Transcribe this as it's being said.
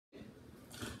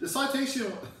The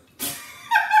citation...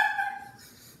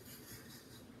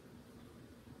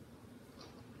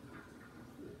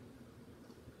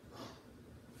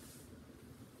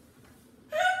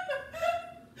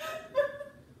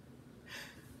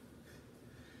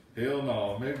 Hell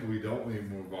no, maybe we don't need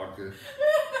more vodka.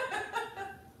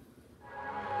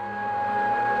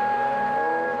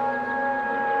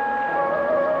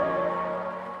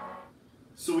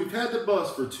 So we've had the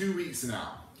bus for 2 weeks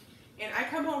now. And I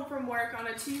come home from work on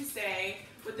a Tuesday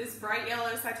with this bright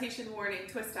yellow citation warning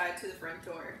twist-tied to the front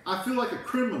door. I feel like a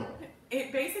criminal.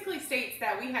 It basically states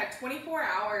that we had 24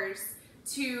 hours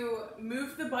to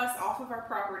move the bus off of our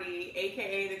property,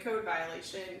 aka the code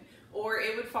violation, or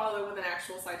it would follow with an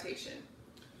actual citation.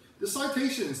 The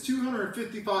citation is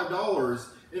 $255,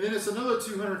 and then it's another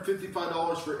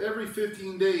 $255 for every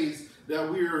 15 days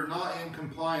that we are not in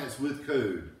compliance with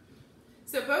code.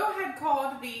 So Bo had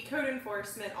called the code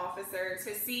enforcement officer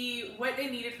to see what they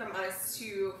needed from us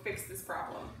to fix this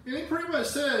problem. And he pretty much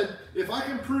said, if I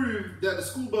can prove that the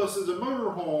school bus is a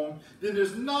motorhome, then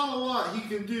there's not a lot he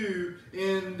can do,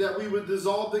 and that we would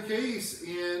dissolve the case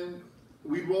and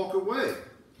we'd walk away.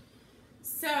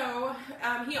 So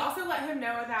he also let him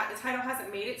know that the title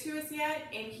hasn't made it to us yet,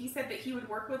 and he said that he would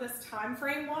work with us time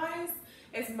frame wise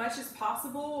as much as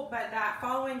possible, but that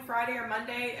following Friday or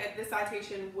Monday, the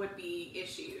citation would be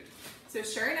issued. So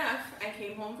sure enough, I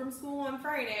came home from school on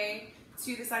Friday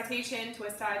to the citation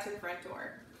twist-tied to the front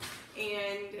door.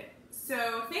 And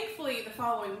so thankfully the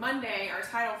following Monday, our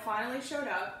title finally showed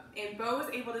up, and Bo was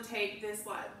able to take this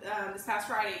past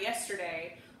Friday,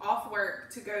 yesterday, off work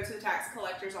to go to the tax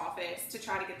collector's office to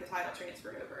try to get the title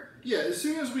transferred over. Yeah, as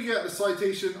soon as we got the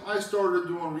citation, I started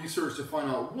doing research to find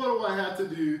out what do I have to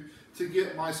do to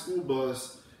get my school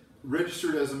bus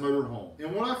registered as a motorhome.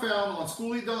 And what I found on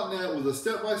schoolie.net was a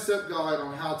step-by-step guide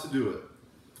on how to do it.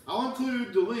 I'll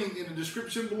include the link in the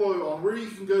description below on where you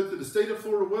can go to the State of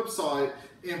Florida website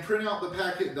and print out the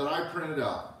packet that I printed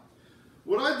out.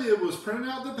 What I did was print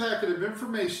out the packet of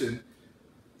information,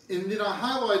 and then I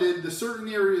highlighted the certain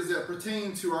areas that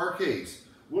pertain to our case.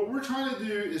 What we're trying to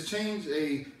do is change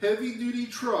a heavy-duty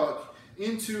truck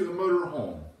into a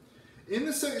motorhome. In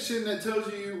the section that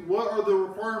tells you what are the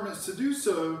requirements to do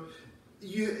so,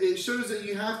 it shows that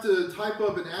you have to type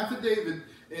up an affidavit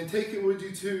and take it with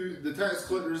you to the tax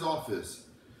collector's office.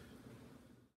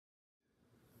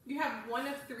 You have one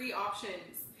of three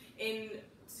options in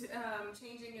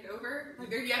changing it over.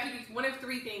 Like you have to do one of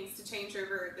three things to change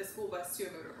over the school bus to a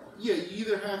motorhome. Yeah, you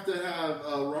either have to have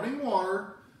running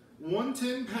water,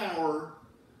 110 power,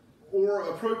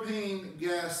 or a propane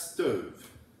gas stove.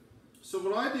 So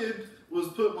what I did was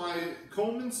put my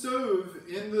Coleman stove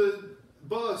in the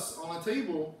bus on a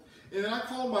table, and then I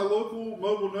called my local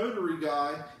mobile notary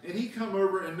guy, and he come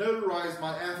over and notarized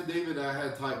my affidavit I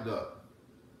had typed up.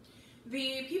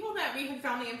 The people that we had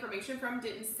found the information from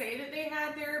didn't say that they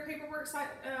had their paperwork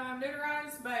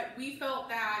notarized, but we felt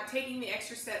that taking the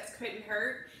extra steps couldn't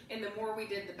hurt, and the more we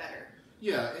did, the better.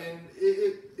 Yeah, and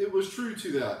it was true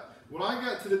to that. When I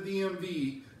got to the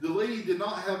DMV, the lady did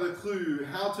not have a clue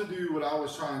how to do what I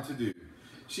was trying to do.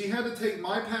 She had to take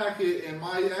my packet and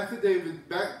my affidavit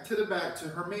back to the back to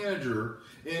her manager,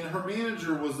 and her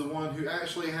manager was the one who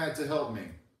actually had to help me.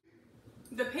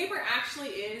 The paper actually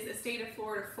is a state of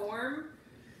Florida form,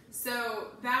 so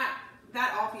that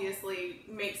obviously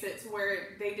makes it to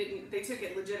where they took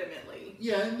it legitimately.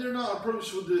 Yeah, and they're not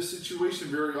approached with this situation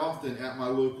very often at my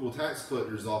local tax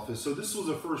collector's office, so this was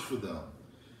a first for them.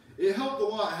 It helped a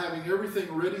lot having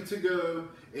everything ready to go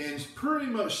and pretty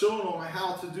much showing them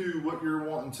how to do what you're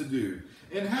wanting to do.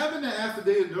 And having the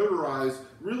affidavit notarized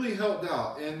really helped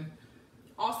out. And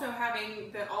also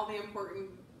having all the important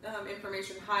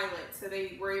information highlighted, so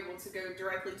they were able to go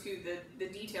directly to the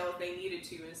details they needed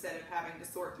to instead of having to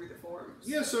sort through the forms.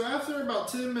 Yeah, so after about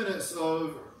 10 minutes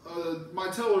of my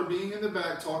teller being in the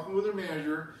back talking with her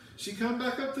manager, she come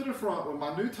back up to the front with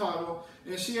my new title,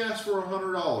 and she asked for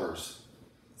 $100.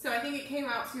 So I think it came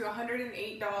out to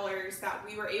 $108 that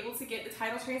we were able to get the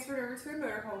title transferred over to a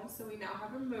motorhome. So we now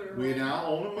have a motorhome. We now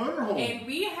own a motorhome. And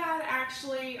we had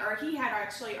actually, or he had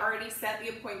actually already set the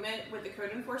appointment with the code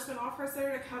enforcement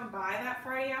officer to come by that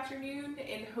Friday afternoon,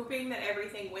 and hoping that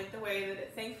everything went the way that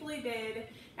it thankfully did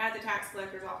at the tax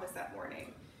collector's office that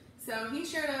morning. So he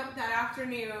showed up that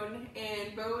afternoon,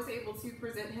 and Bo was able to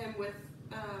present him with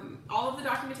all of the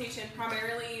documentation,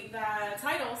 primarily the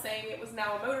title saying it was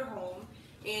now a motorhome.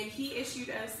 And he issued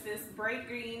us this bright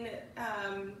green,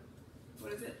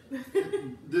 what is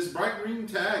it? This bright green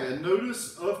tag, a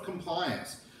notice of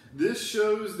compliance. This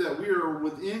shows that we are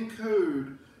within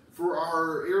code for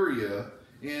our area.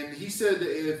 And he said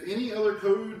that if any other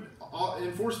code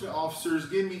enforcement officers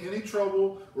give me any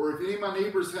trouble, or if any of my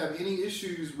neighbors have any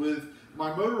issues with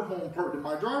my motorhome parked in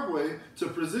my driveway, to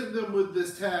present them with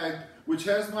this tag, which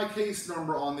has my case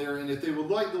number on there, and if they would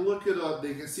like to look it up,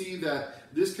 they can see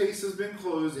that this case has been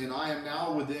closed and I am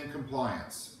now within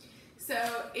compliance. So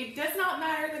it does not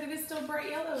matter that it is still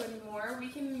bright yellow anymore. We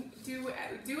can do with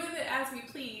it as we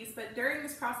please, but during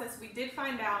this process we did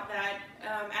find out that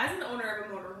as an owner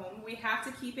of a motorhome, we have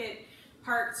to keep it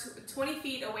parked 20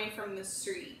 feet away from the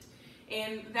street.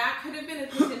 And that could have been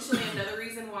potentially another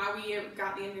reason why we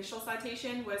got the initial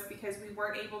citation, was because we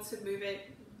weren't able to move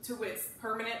it to its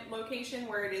permanent location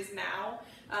where it is now,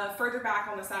 further back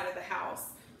on the side of the house.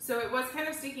 So it was kind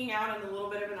of sticking out in a little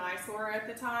bit of an eyesore at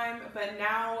the time, but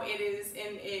now it is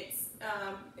in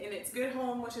its good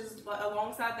home, which is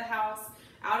alongside the house,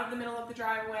 out of the middle of the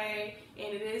driveway,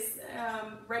 and it is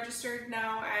registered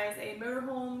now as a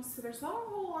motorhome, so there's not a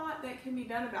whole lot that can be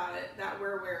done about it that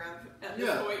we're aware of at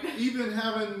this point. Even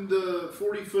having the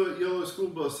 40-foot yellow school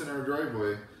bus in our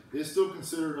driveway is still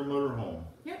considered a motorhome.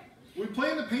 Yep. We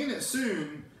plan to paint it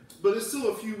soon, but it's still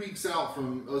a few weeks out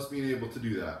from us being able to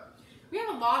do that. We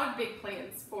have a lot of big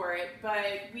plans for it, but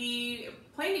we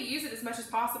plan to use it as much as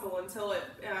possible until it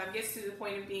gets to the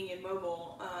point of being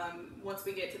immobile once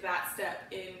we get to that step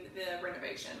in the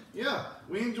renovation. Yeah,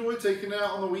 we enjoy taking it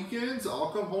out on the weekends. I'll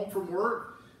come home from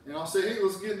work and I'll say, hey,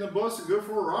 let's get in the bus and go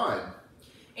for a ride.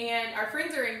 And our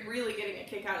friends are really getting a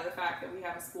kick out of the fact that we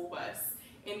have a school bus.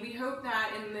 And we hope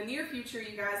that in the near future,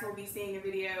 you guys will be seeing a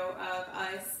video of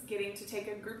us getting to take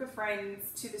a group of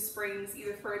friends to the Springs,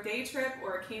 either for a day trip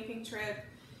or a camping trip.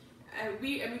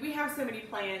 We have so many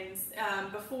plans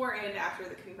before and after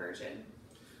the conversion.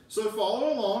 So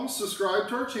follow along, subscribe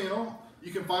to our channel.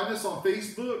 You can find us on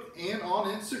Facebook and on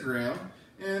Instagram.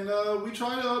 And we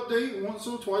try to update once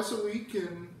or twice a week,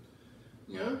 and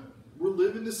you know, we're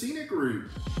living the scenic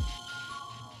route.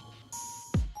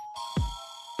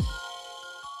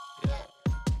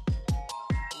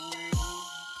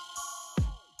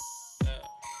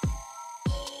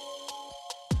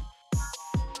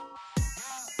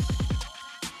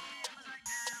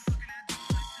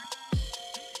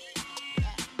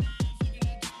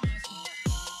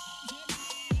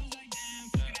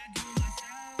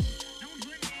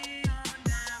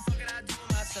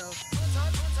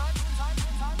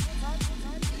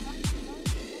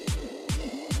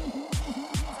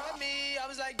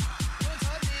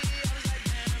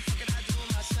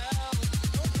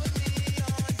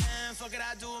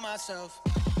 Myself. I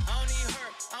don't need her,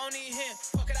 I don't need him.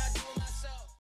 Fuck it, I